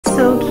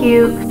So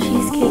cute.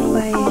 Cheesecake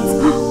bites.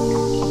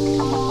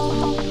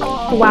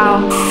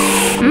 Wow.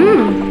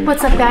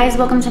 What's up guys?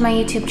 Welcome to my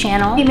YouTube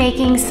channel. I'll be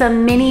making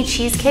some mini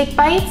cheesecake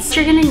bites. What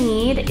you're gonna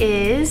need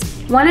is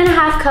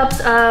 1.5 cups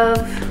of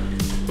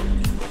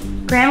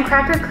graham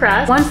cracker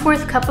crust,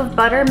 1/4 cup of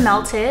butter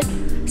melted,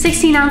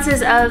 16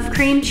 ounces of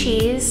cream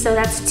cheese, so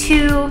that's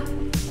 2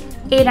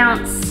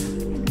 8-ounce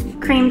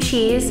cream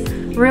cheese,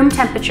 room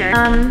temperature,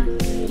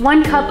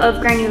 1 cup of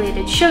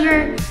granulated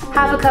sugar,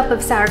 1/2 cup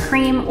of sour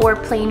cream or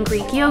plain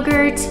Greek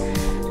yogurt,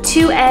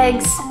 2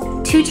 eggs,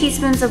 2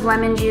 teaspoons of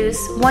lemon juice,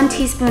 1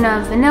 teaspoon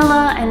of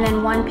vanilla, and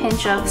then 1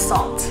 pinch of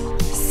salt.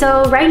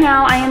 So right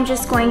now I am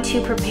just going to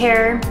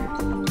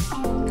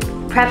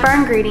prep our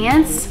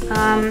ingredients.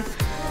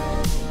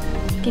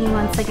 Give me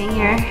 1 second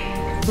here.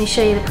 Let me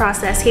show you the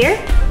process here.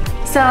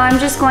 So I'm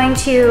just going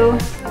to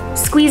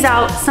squeeze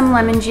out some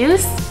lemon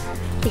juice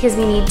because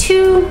we need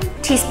 2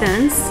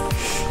 teaspoons.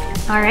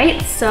 All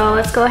right, so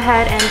let's go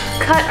ahead and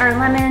cut our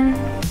lemon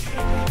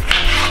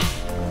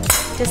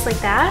just like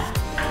that.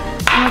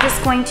 And we're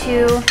just going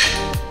to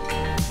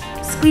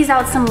squeeze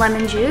out some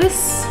lemon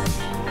juice.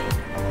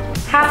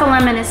 Half a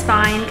lemon is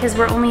fine because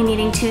we're only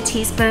needing 2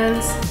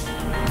 teaspoons.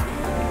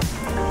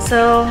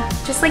 So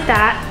just like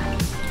that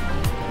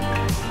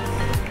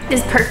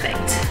is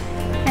perfect.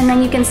 And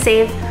then you can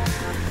save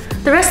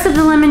the rest of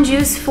the lemon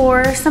juice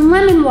for some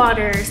lemon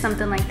water or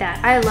something like that.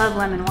 I love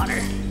lemon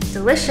water,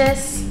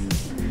 delicious.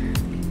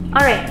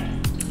 All right,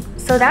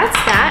 so that's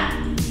that.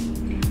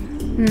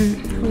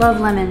 Love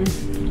lemon.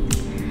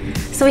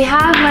 So we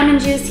have lemon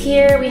juice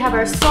here, we have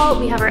our salt,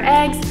 we have our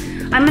eggs.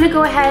 I'm gonna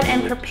go ahead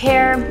and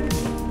prepare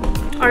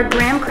our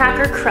graham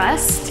cracker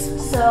crust.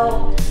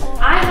 So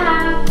I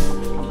have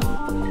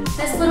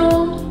this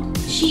little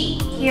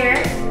sheet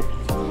here,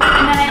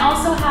 and then I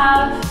also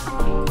have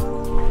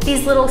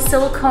these little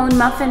silicone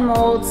muffin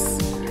molds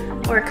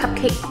or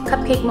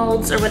cupcake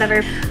molds or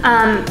whatever.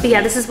 But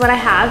yeah, this is what I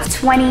have,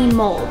 20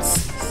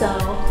 molds.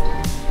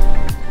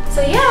 So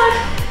yeah,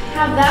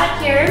 have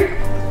that here.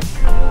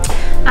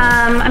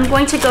 I'm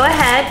going to go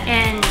ahead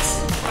and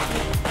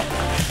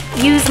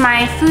use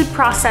my food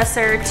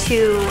processor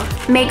to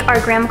make our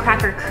graham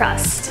cracker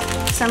crust.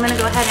 So I'm gonna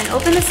go ahead and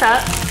open this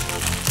up.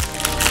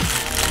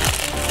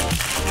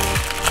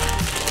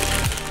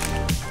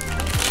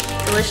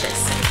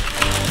 Delicious.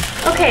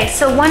 Okay,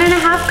 so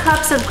 1.5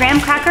 cups of graham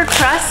cracker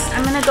crust.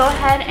 I'm gonna go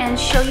ahead and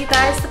show you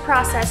guys the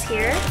process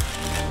here.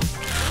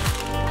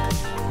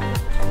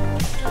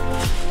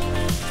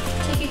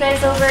 Take you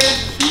guys over.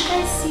 Can you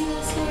guys see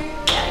this here?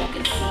 Yeah, you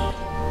can see.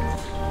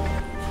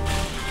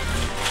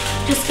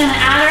 Just gonna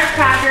add our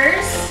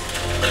crackers.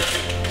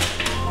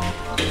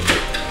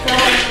 Go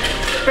ahead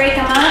and break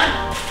them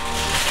up.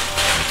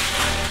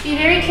 Be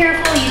very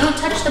careful you don't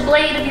touch the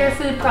blade of your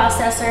food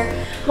processor.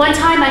 One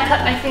time I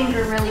cut my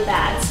finger really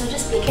bad, so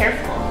just be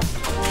careful.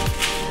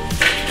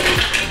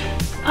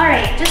 All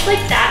right, just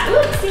like that.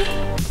 Oopsie.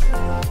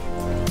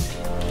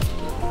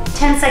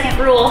 10-second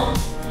rule.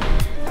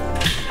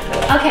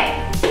 Okay.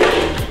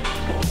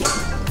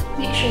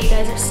 Make sure you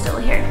guys are still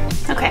here.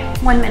 Okay,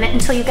 1 minute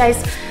until you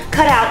guys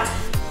cut out.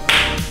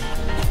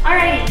 All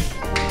right.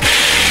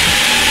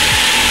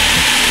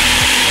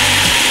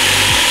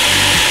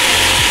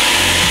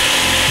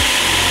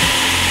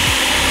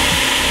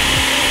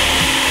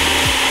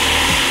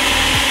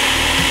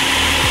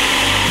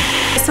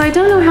 So I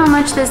don't know how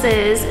much this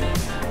is.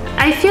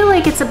 I feel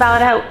like it's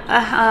about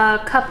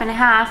a cup and a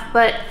half,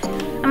 but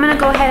I'm gonna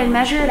go ahead and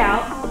measure it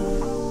out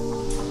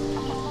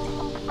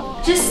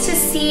just to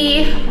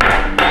see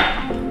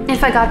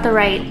if I got the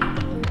right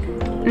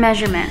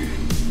measurement.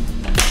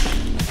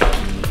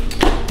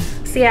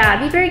 So yeah,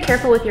 be very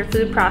careful with your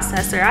food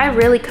processor. I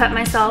really cut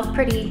myself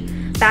pretty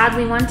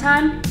badly one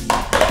time.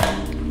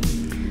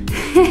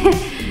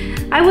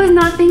 I was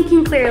not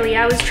thinking clearly.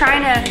 I was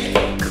trying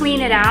to clean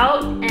it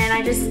out and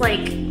I just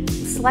like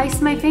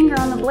sliced my finger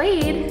on the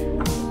blade.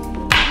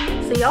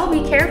 So y'all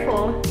be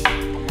careful.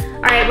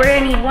 All right, we're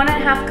gonna need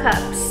 1.5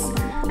 cups.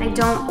 I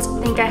don't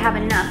think I have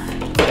enough.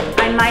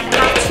 I might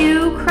have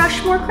to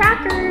crush more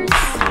crackers,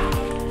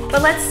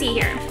 but let's see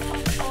here.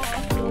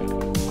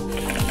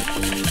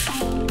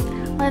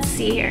 Let's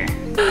see here.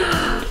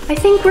 I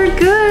think we're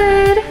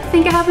good. I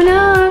think I have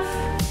enough.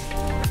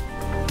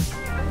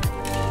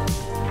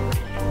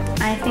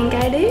 I think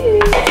I do.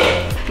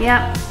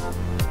 Yep.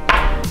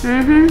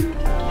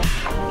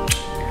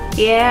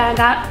 Yeah,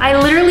 I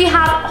literally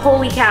have,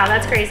 holy cow,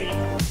 that's crazy.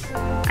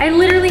 I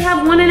literally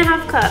have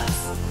 1.5 cups.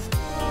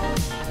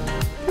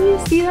 Can you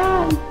see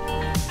that?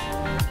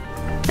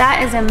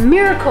 That is a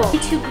miracle. I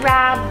need to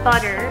grab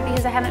butter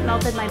because I haven't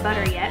melted my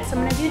butter yet. So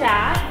I'm gonna do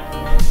that.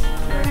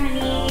 We're gonna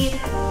need,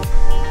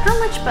 how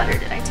much butter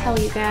did I tell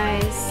you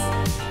guys?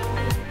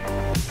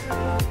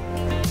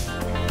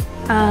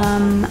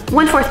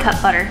 1/4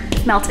 cup butter,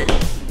 melted.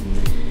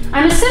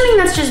 I'm assuming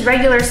that's just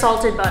regular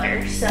salted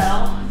butter, so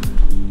I'm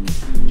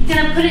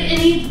gonna put it in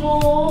a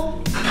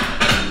bowl.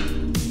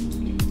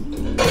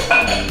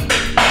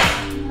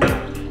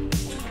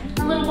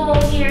 A little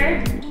bowl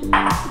here.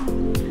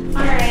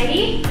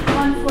 Alrighty,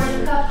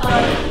 1/4 cup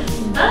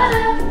of butter.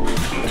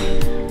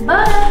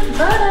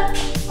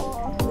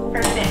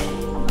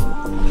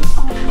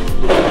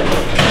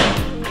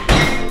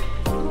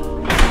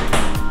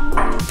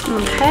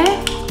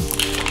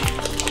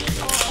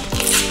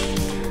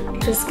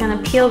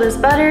 peel this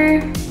butter.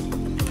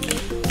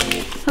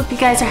 Hope you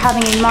guys are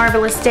having a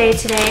marvelous day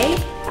today.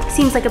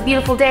 Seems like a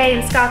beautiful day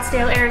in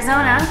Scottsdale,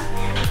 Arizona.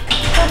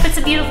 Hope it's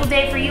a beautiful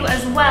day for you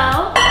as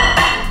well.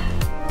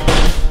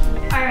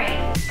 All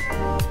right,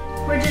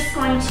 we're just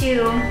going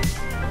to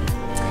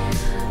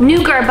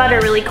nuke our butter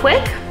really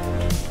quick.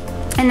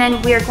 And then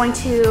we are going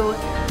to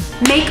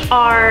make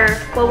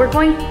our, well, we're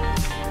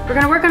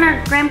gonna work on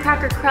our graham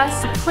cracker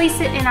crust and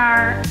place it in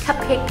our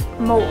cupcake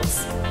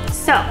molds.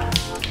 So,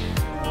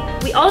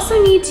 we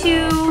also need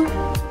to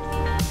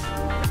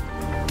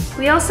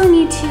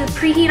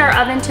preheat our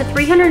oven to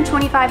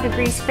 325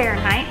 degrees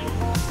Fahrenheit.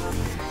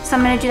 So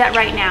I'm gonna do that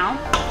right now.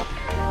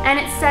 And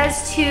it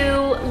says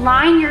to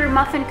line your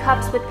muffin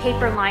cups with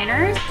paper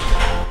liners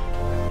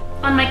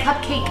on my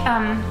cupcake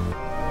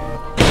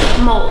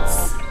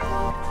molds.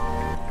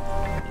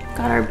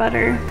 Got our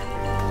butter.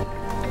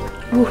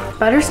 Ooh,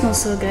 butter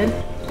smells so good.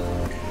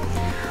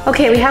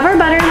 Okay, we have our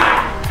butter.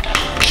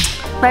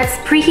 Let's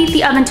preheat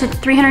the oven to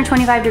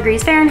 325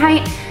 degrees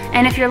Fahrenheit.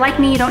 And if you're like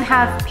me, you don't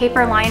have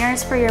paper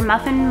liners for your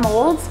muffin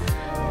molds,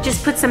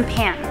 just put some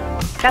Pam.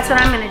 That's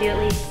what I'm gonna do at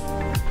least.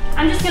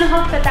 I'm just gonna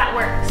hope that that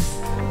works.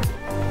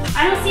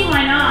 I don't see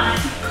why not.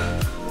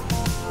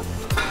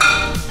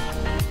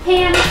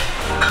 Pam.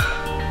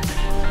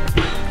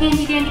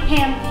 Handy dandy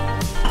Pam.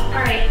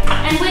 All right,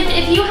 and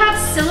if you have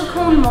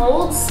silicone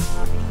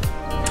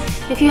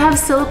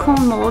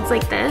molds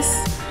like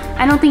this,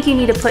 I don't think you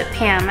need to put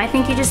Pam. I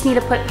think you just need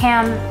to put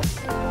Pam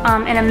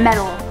in a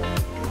metal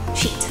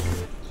sheet.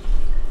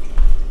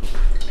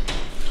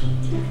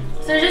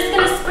 So we're just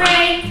gonna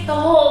spray the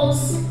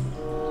holes,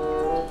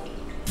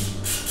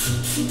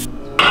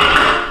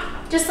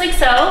 just like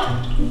so.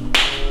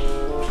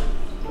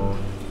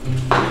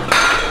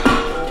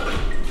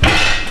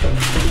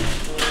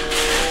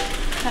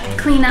 Gotta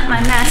clean up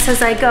my mess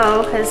as I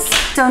go,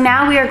 so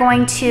now we are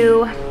going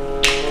to,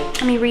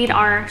 let me read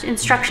our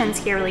instructions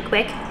here really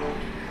quick.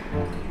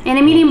 In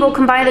a medium bowl,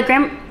 combine the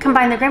graham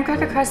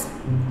cracker crust,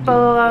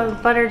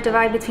 butter,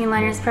 divide between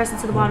liners, press it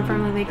to the bottom,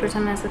 firmly bake for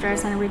 10 minutes, the dry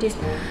center reduce.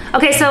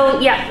 Okay, so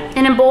yeah,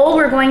 in a bowl,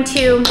 we're going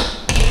to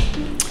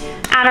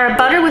add our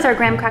butter with our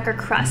graham cracker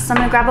crust. So I'm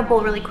gonna grab a bowl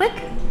really quick.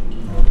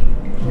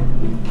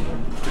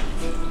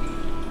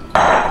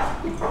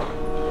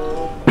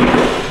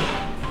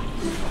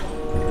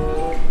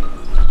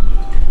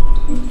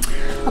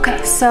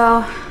 Okay,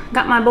 so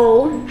got my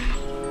bowl,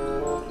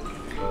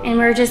 and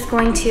we're just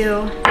going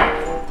to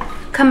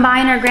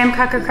combine our graham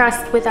cracker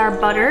crust with our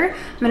butter.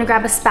 I'm gonna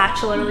grab a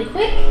spatula really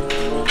quick.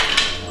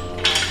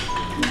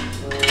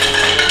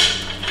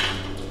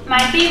 My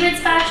favorite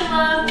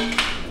spatula,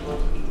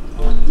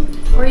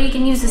 or you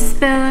can use a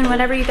spoon,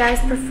 whatever you guys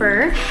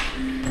prefer.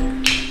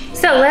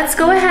 So let's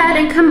go ahead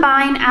and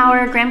combine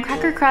our graham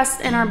cracker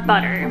crust and our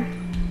butter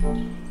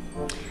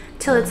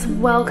till it's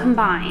well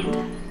combined,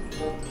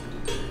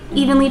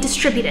 evenly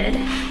distributed.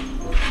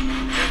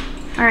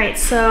 All right,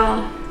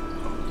 so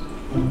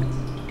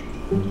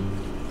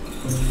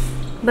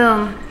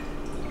boom.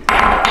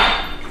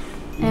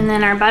 And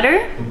then our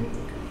butter.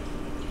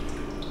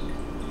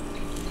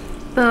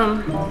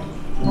 Boom.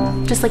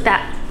 Just like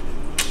that.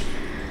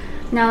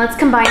 Now let's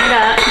combine it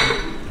up.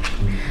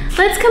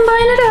 Let's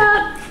combine it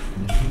up.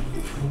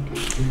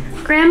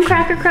 Graham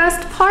cracker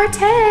crust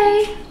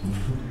party.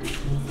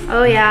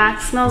 Oh yeah,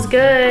 it smells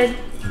good.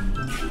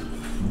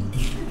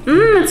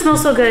 It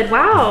smells so good.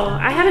 Wow,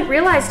 I haven't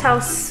realized how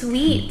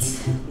sweet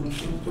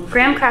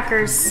graham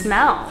crackers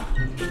smell.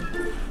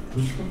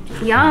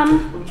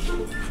 Yum.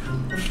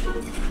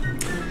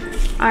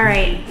 All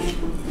right.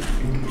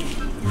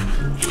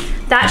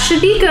 That should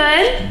be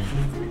good.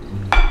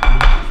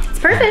 It's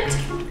perfect.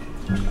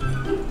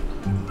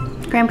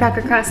 Graham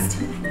cracker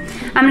crust.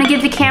 I'm gonna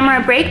give the camera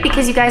a break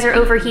because you guys are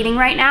overheating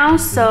right now,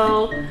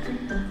 so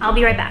I'll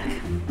be right back.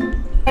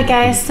 Hi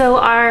guys, so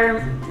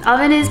our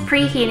oven is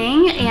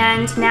preheating,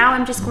 and now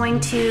I'm just going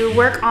to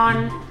work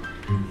on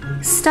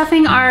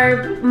stuffing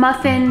our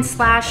muffin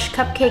slash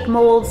cupcake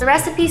molds. The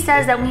recipe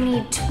says that we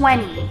need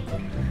 20.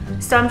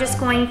 So I'm just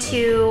going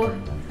to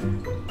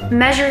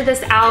measure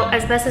this out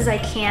as best as I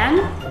can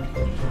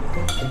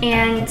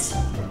and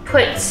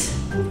put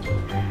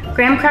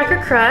graham cracker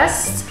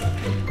crust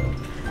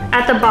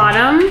at the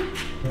bottom.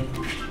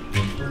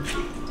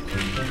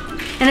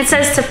 And it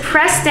says to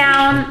press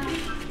down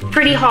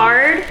pretty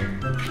hard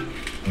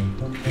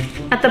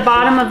at the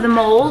bottom of the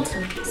mold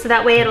so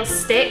that way it'll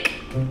stick.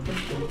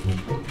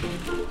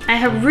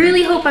 I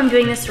really hope I'm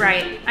doing this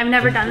right. I've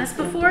never done this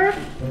before,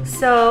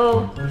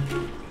 so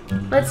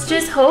let's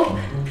just hope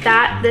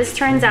that this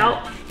turns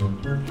out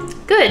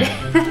good.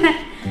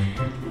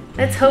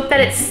 Let's hope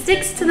that it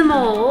sticks to the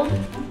mold.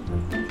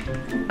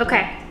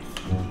 Okay,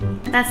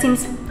 that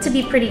seems to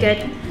be pretty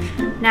good.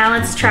 Now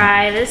let's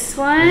try this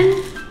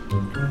one.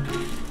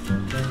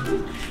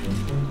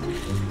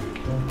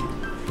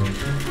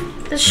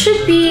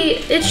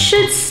 It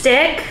should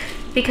stick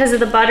because of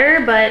the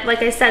butter, but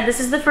like I said,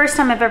 this is the first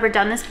time I've ever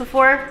done this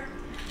before.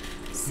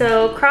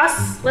 So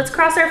let's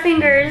cross our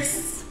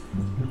fingers.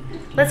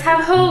 Let's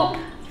have hope.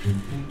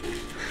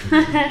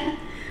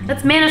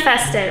 Let's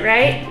manifest it,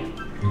 right?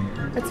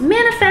 Let's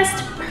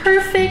manifest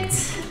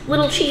perfect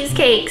little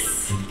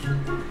cheesecakes.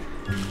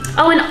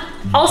 Oh, and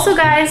also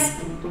guys,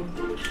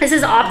 this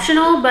is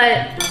optional, but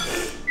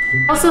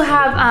I also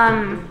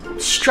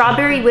have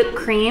strawberry whipped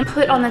cream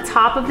put on the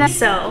top of them.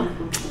 So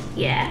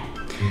yeah.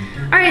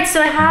 All right,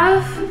 so I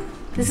have,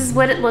 this is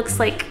what it looks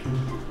like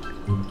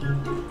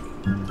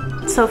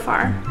so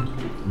far.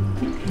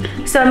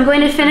 So I'm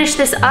going to finish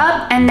this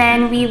up and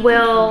then we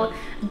will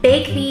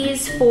bake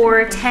these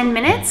for 10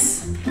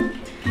 minutes.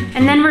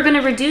 And then we're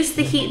gonna reduce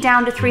the heat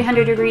down to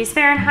 300 degrees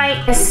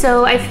Fahrenheit.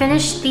 So I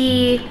finished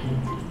the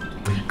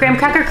graham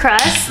cracker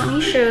crust. Let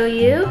me show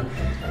you.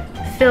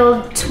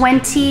 Filled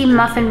 20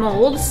 muffin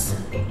molds.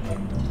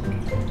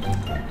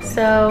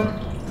 So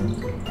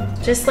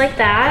just like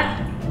that.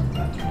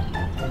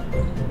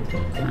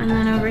 And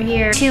then over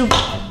here to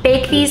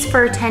bake these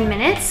for 10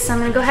 minutes. So I'm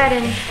gonna go ahead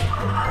and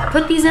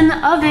put these in the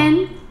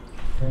oven.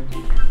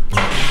 Put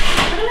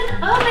them in the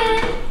oven.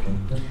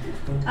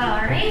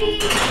 Alrighty.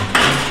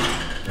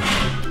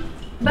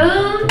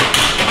 Boom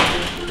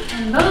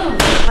and boom.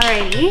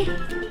 Alrighty.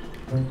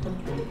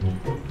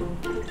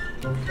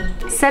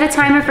 Set a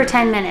timer for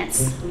 10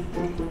 minutes.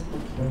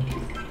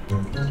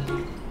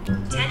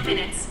 10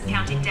 minutes,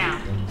 counting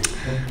down.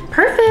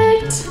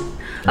 Perfect.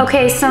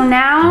 Okay, so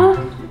now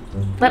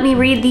let me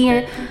read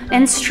the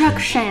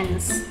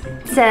instructions.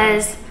 It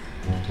says,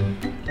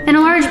 in a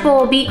large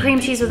bowl, beat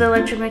cream cheese with an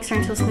electric mixer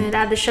until smooth.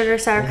 Add the sugar,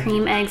 sour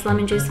cream, eggs,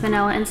 lemon juice,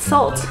 vanilla, and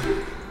salt.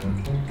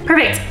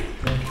 Perfect.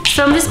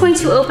 So I'm just going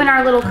to open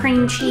our little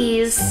cream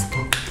cheese,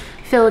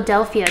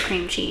 Philadelphia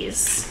cream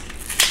cheese,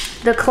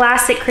 the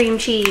classic cream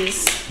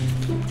cheese.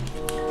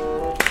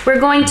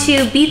 We're going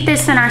to beat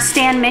this in our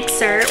stand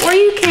mixer, or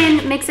you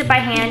can mix it by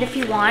hand if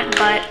you want,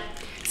 but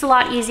it's a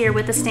lot easier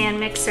with the stand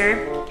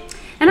mixer.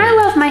 And I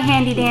love my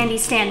handy dandy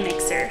stand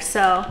mixer,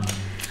 so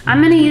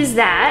I'm gonna use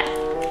that.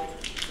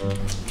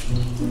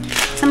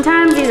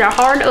 Sometimes these are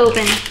hard to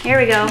open. Here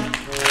we go.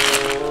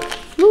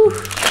 Woo.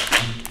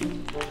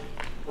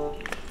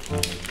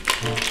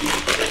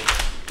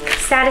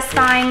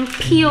 Satisfying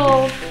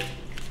peel.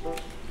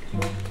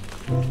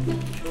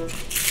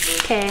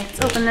 Okay,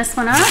 let's open this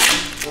one up.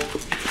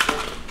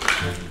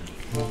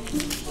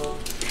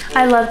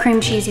 I love cream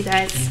cheese, you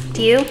guys.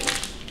 Do you?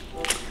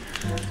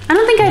 I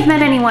don't think I've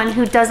met anyone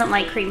who doesn't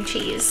like cream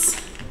cheese.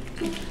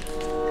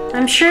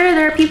 I'm sure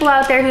there are people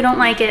out there who don't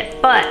like it,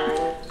 but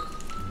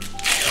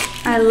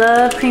I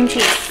love cream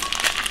cheese.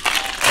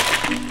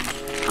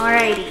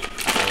 Alrighty.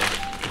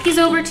 These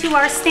over to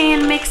our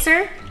stand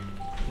mixer.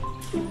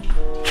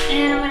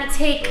 And I'm gonna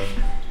take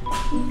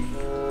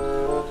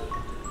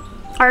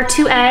our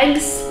 2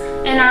 eggs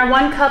and our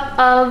 1 cup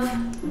of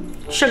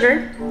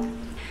sugar,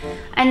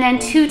 and then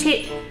 2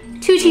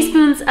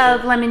 teaspoons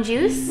of lemon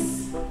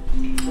juice,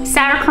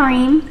 sour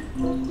cream,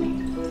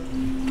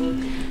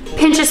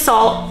 pinch of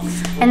salt,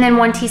 and then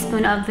 1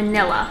 teaspoon of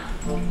vanilla.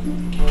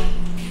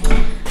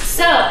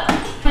 So,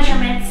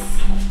 measurements: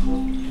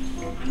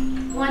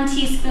 1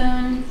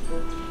 teaspoon,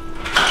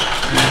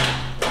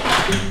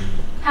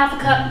 half a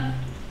cup,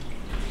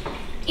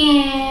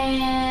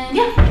 and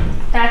yeah,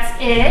 that's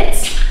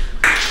it.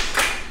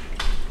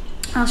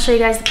 I'll show you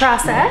guys the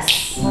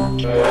process.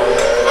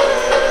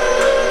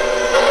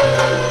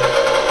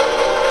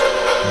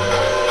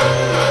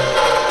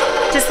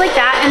 Just like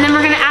that, and then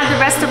we're gonna add the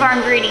rest of our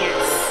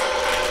ingredients.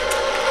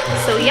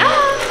 So yeah.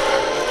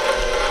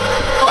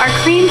 So our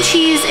cream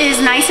cheese is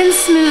nice and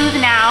smooth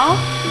now,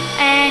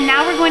 and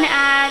now we're going to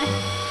add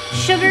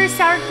sugar,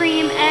 sour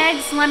cream,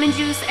 eggs, lemon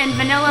juice, and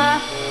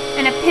vanilla,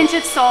 and a pinch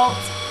of salt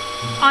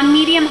on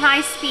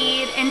medium-high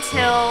speed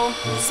until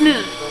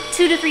smooth,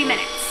 2 to 3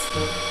 minutes. So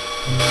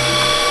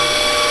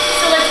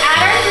let's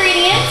add our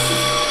ingredients.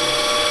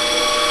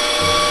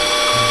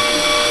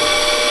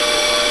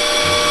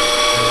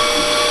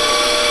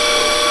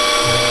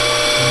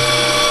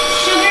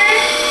 Sugar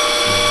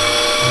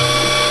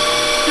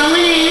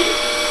going in.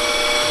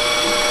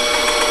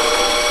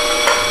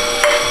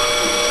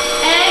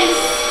 Eggs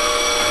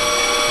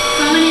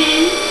going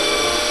in.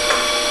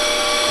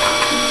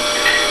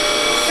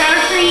 Sour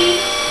cream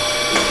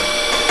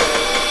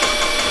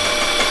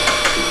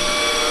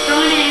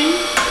going in.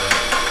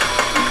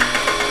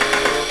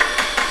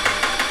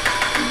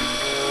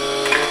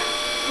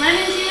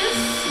 Lemon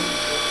juice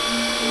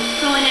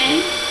going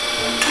in.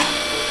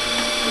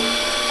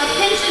 A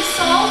pinch of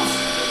salt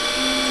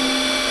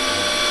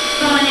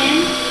going in.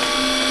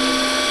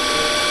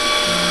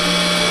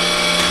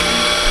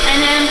 And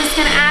then I'm just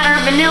gonna add our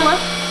vanilla.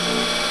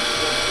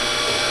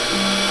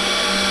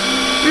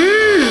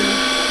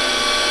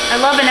 I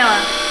love vanilla.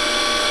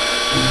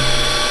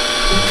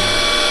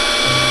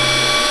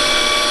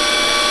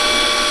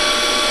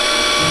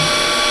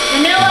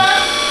 Vanilla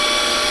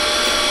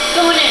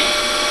going in.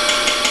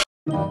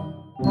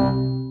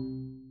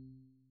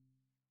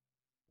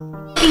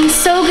 Looking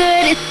so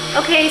good.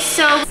 Okay,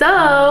 so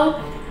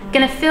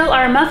gonna fill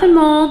our muffin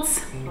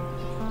molds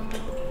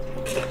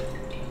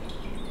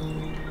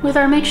with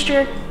our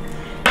mixture.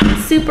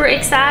 Super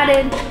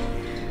excited.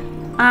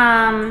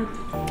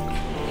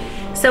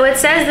 So it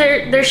says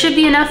there should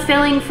be enough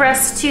filling for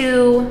us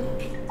to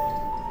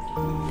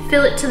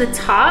fill it to the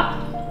top.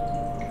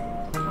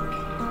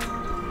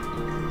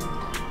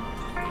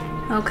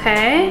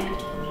 Okay.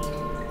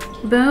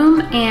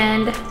 Boom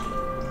and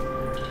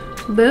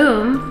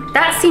boom.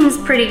 That seems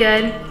pretty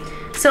good.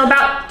 So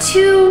about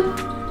 2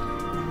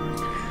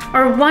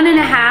 or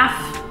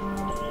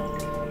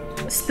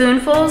 1.5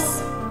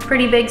 spoonfuls,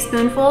 pretty big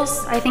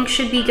spoonfuls, I think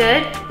should be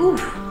good. Ooh,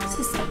 this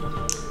is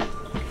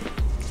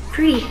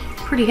pretty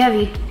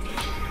heavy.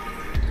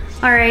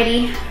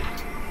 Alrighty.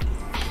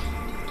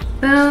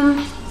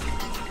 Boom.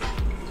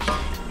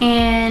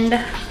 And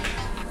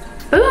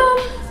boom,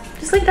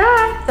 just like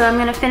that. So I'm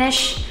gonna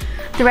finish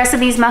the rest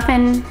of these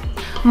muffin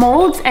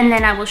molds and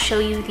then I will show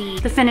you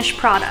the finished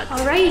product.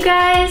 All right, you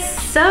guys,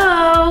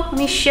 so let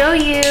me show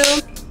you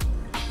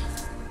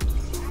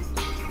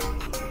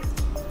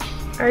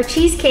our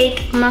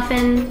cheesecake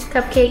muffin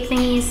cupcake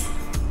thingies.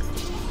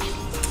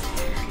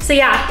 So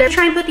yeah, they're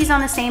trying to put these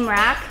on the same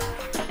rack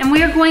and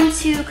we are going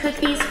to cook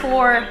these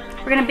we're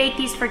gonna bake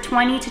these for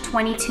 20 to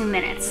 22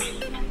 minutes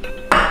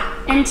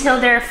until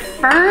they're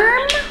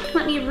firm.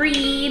 Let me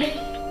read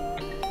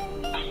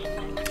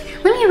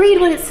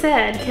what it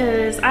said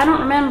because I don't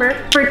remember.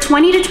 For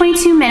 20 to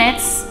 22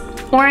 minutes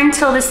or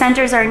until the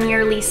centers are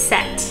nearly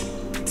set.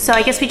 So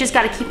I guess we just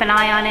gotta keep an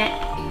eye on it.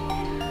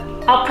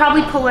 I'll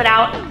probably pull it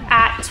out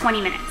at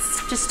 20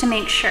 minutes just to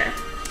make sure.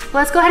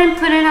 Let's go ahead and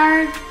put in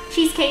our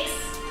cheesecakes.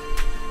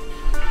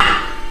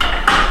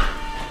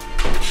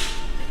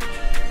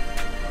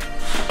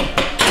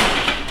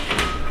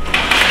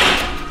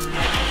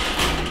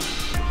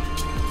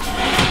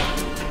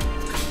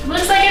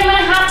 Looks like I'm gonna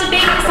have to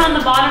bake this on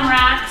the bottom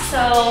rack,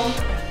 so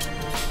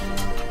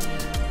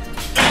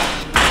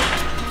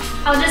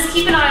I'll just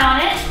keep an eye on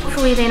it.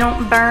 Hopefully they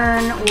don't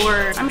burn,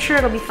 or I'm sure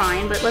it'll be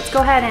fine, but let's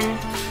go ahead and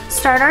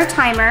start our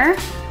timer.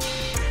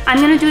 I'm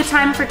gonna do a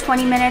timer for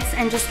 20 minutes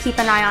and just keep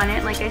an eye on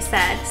it, like I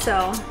said.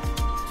 So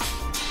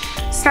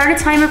start a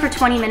timer for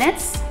 20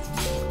 minutes.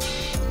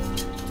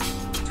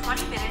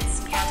 20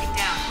 minutes, counting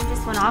down. It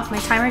just went off, my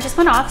timer just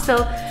went off.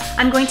 So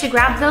I'm going to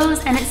grab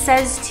those and it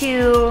says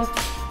to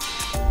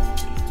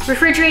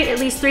refrigerate at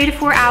least 3 to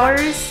 4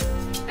 hours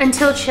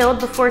until chilled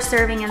before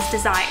serving as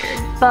desired.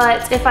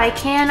 But if I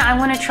can, I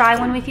wanna try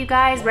one with you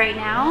guys right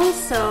now.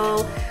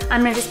 So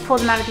I'm gonna just pull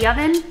them out of the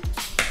oven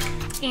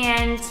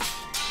and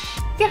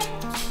yeah,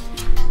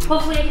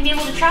 hopefully I can be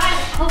able to try it.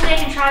 Hopefully I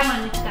can try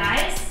one with you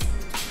guys.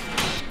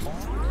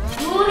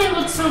 Ooh, they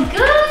look so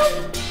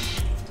good.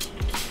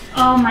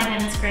 Oh my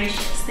goodness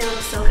gracious, they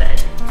look so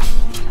good.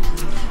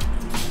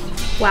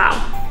 Wow.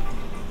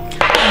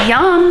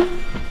 Yum.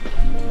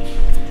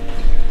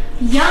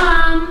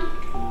 Yum.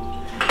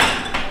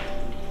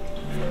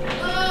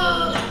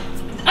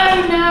 Oh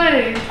no,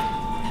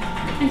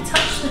 I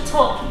touched the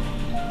top.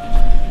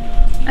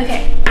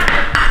 Okay.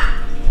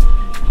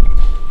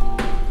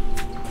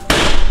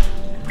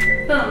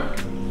 Boom.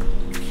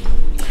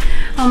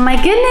 Oh my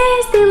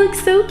goodness, they look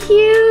so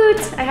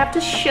cute. I have to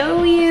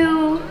show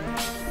you.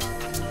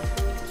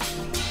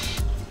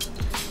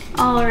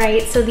 All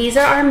right, so these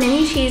are our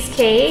mini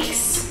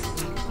cheesecakes.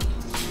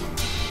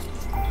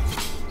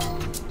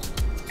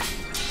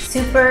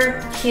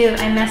 Super cute.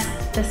 I messed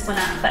this one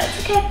up, but it's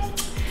okay.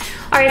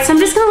 All right, so I'm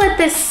just gonna let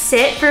this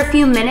sit for a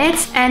few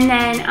minutes and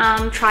then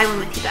try one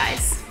with you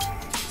guys.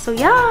 So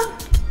yeah.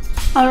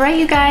 All right,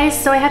 you guys,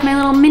 so I have my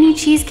little mini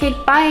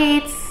cheesecake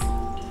bites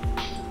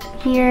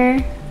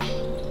here.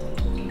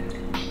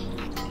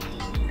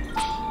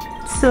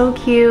 So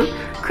cute.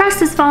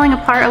 Crust is falling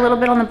apart a little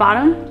bit on the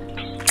bottom,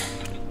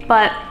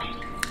 but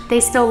they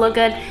still look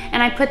good.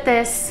 And I put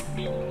this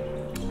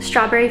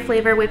strawberry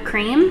flavor whipped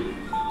cream.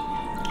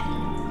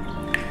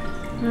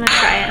 I'm gonna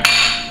try it.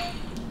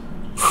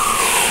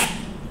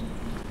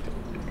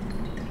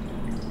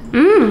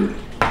 Mmm,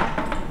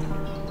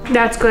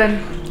 that's good.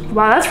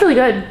 Wow, that's really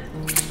good.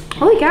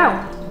 Holy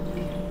cow.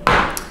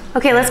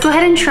 Okay, let's go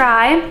ahead and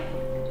try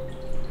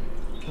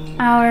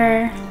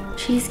our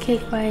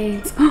cheesecake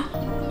bites.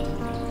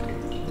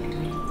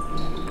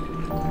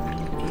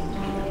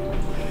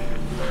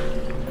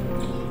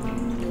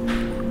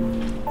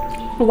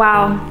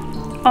 Wow.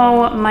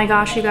 Oh my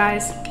gosh, you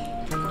guys.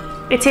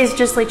 It tastes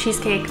just like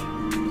cheesecake.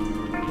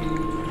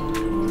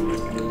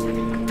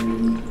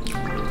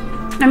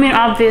 I mean,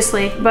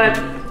 obviously, but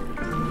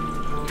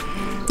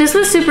this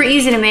was super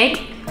easy to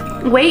make.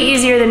 Way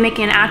easier than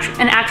making an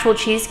actual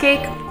cheesecake,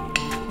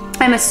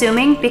 I'm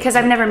assuming, because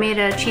I've never made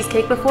a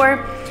cheesecake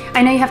before.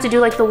 I know you have to do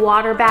like the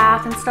water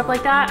bath and stuff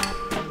like that.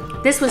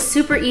 This was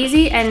super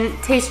easy and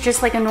tastes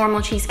just like a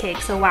normal cheesecake,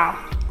 so wow.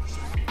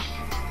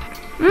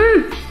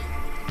 Mmm.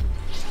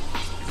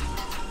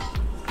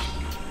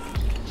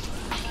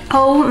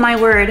 Oh my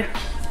word.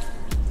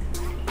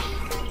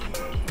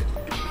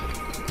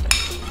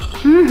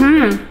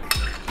 Mm-hmm.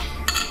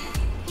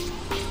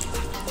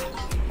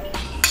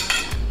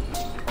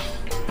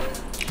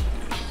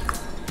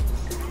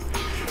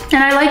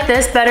 And I like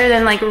this better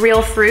than like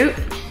real fruit.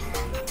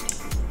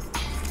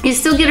 You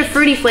still get a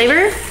fruity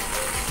flavor,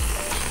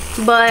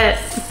 but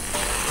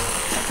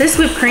This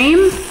whipped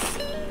cream,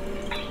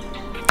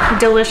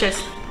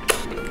 delicious.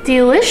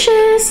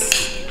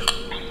 Delicious.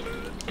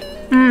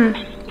 Mmm.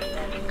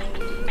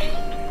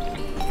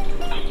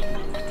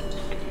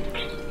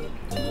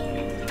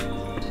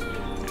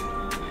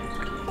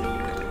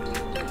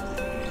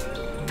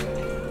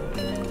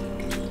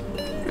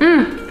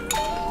 Mmm.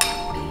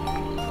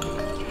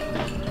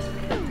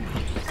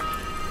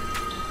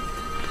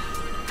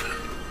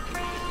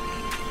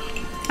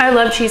 I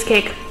love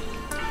cheesecake.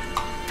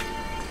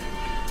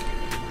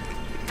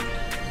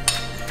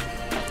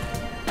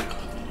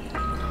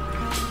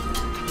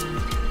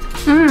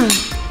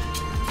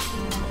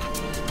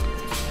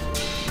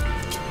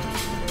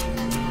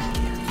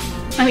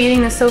 I'm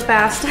eating this so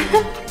fast.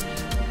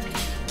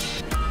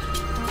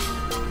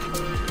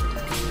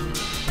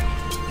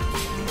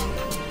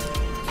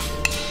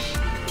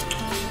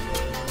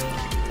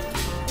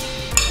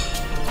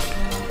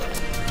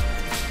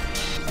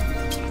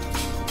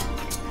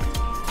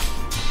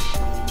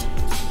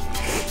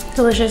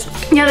 Delicious.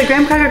 Yeah, the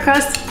graham cracker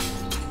crust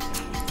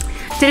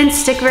didn't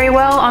stick very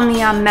well on the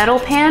metal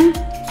pan.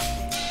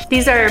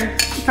 These are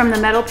from the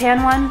metal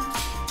pan one.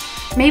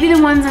 Maybe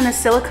the ones in the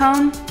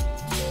silicone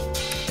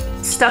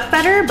stuck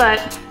better, but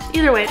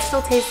either way, it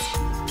still tastes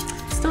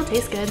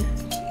good.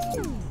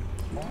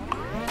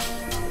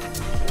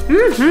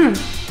 Mm-hmm.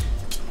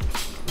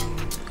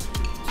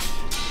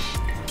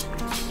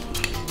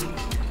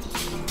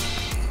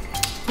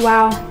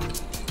 Wow.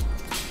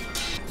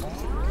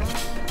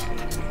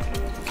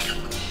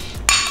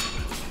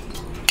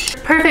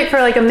 Perfect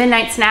for like a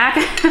midnight snack.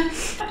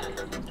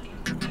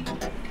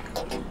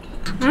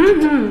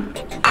 Mm-hmm.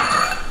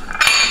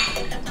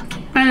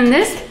 And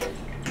this,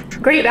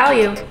 great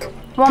value.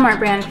 Walmart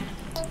brand.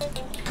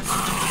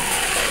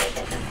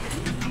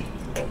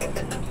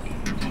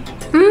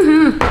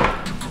 Mm-hmm.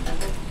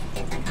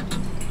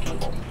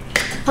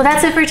 Well,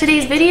 that's it for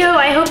today's video.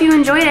 I hope you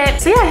enjoyed it.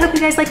 So yeah, I hope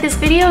you guys like this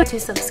video. To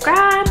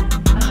subscribe.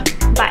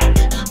 Bye.